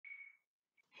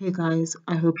Hey guys,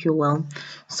 I hope you're well.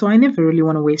 So I never really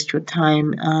want to waste your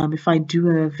time. If I do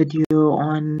a video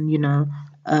on,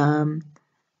 um,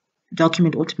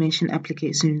 document automation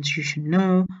applications you should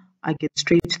know, I get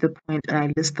straight to the point and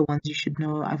I list the ones you should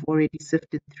know. I've already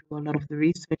sifted through a lot of the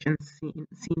research and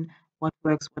seen what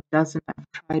works, what doesn't.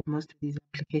 I've tried most of these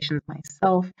applications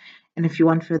myself. And if you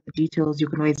want further details, you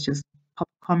can always just pop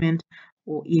a comment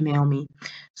or email me.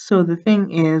 So the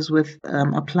thing is with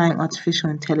applying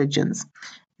artificial intelligence.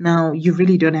 Now, you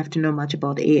really don't have to know much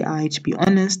about AI, to be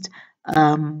honest.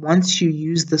 Once you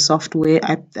use the software,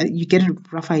 you get a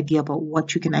rough idea about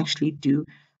what you can actually do.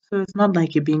 So it's not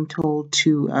like you're being told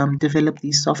to develop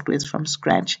these softwares from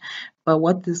scratch. But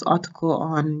what this article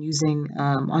on using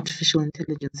artificial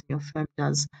intelligence in your firm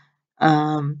does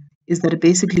is that it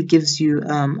basically gives you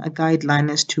a guideline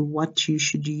as to what you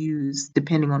should use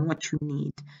depending on what you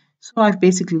need. So I've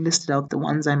basically listed out the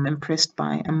ones I'm impressed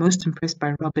by. I'm most impressed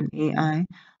by Robin AI.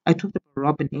 I talked about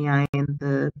Robin AI in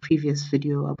the previous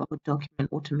video about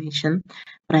document automation,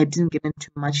 but I didn't get into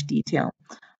much detail.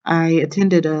 I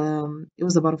attended it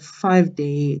was about a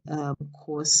 5-day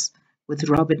course with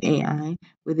Robin AI,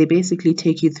 where they basically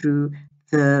take you through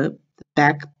the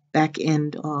back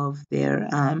end of their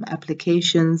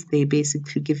applications. They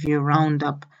basically give you a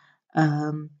roundup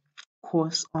um,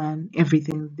 course on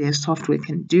everything their software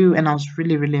can do, and I was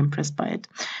really impressed by it.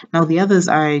 Now the others,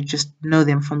 I just know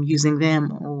them from using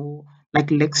them, or like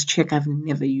LexCheck I've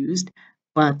never used,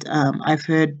 but I've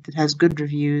heard it has good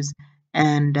reviews,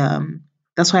 and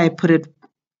that's why I put it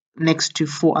next to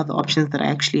 4 other options that I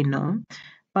actually know.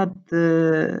 But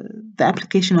the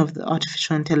application of the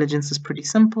artificial intelligence is pretty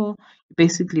simple. You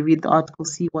basically read the article,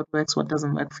 see what works, what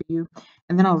doesn't work for you,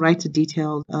 and then I'll write a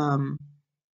detailed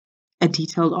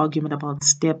argument about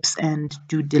steps and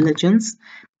due diligence,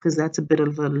 because that's a bit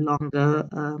of a longer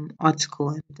article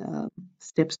and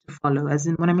steps to follow. As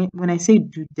in, when I say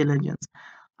due diligence,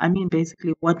 I mean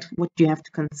basically what you have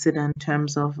to consider in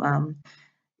terms of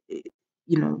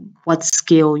what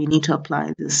scale you need to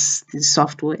apply this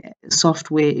software,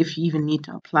 if you even need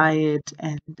to apply it,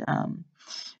 and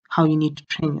how you need to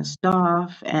train your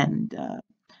staff, and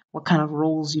what kind of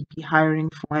roles you'd be hiring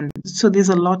for. And so there's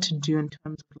a lot to do in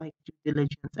terms of like due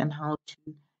diligence and how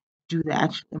to do the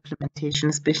actual implementation,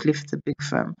 especially if it's a big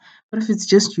firm. But if it's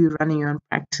just you running your own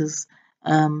practice,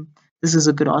 um, this is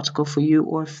a good article for you.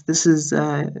 Or if this is,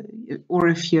 or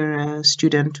if you're a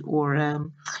student or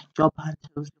job hunter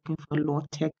who's looking for a law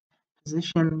tech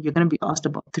position, you're going to be asked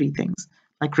about 3 things.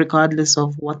 Like regardless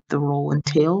of what the role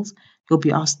entails, you'll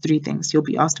be asked 3 things. You'll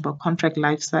be asked about contract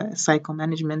life cycle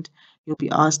management. You'll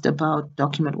be asked about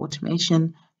document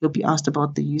automation. You'll be asked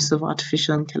about the use of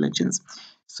artificial intelligence.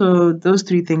 So those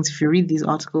 3 things, if you read these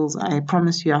articles, I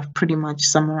promise you I've pretty much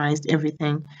summarized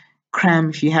everything. Cram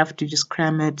if you have to, just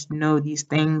cram it, know these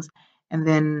things, and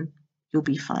then you'll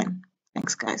be fine.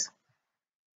 Thanks, guys.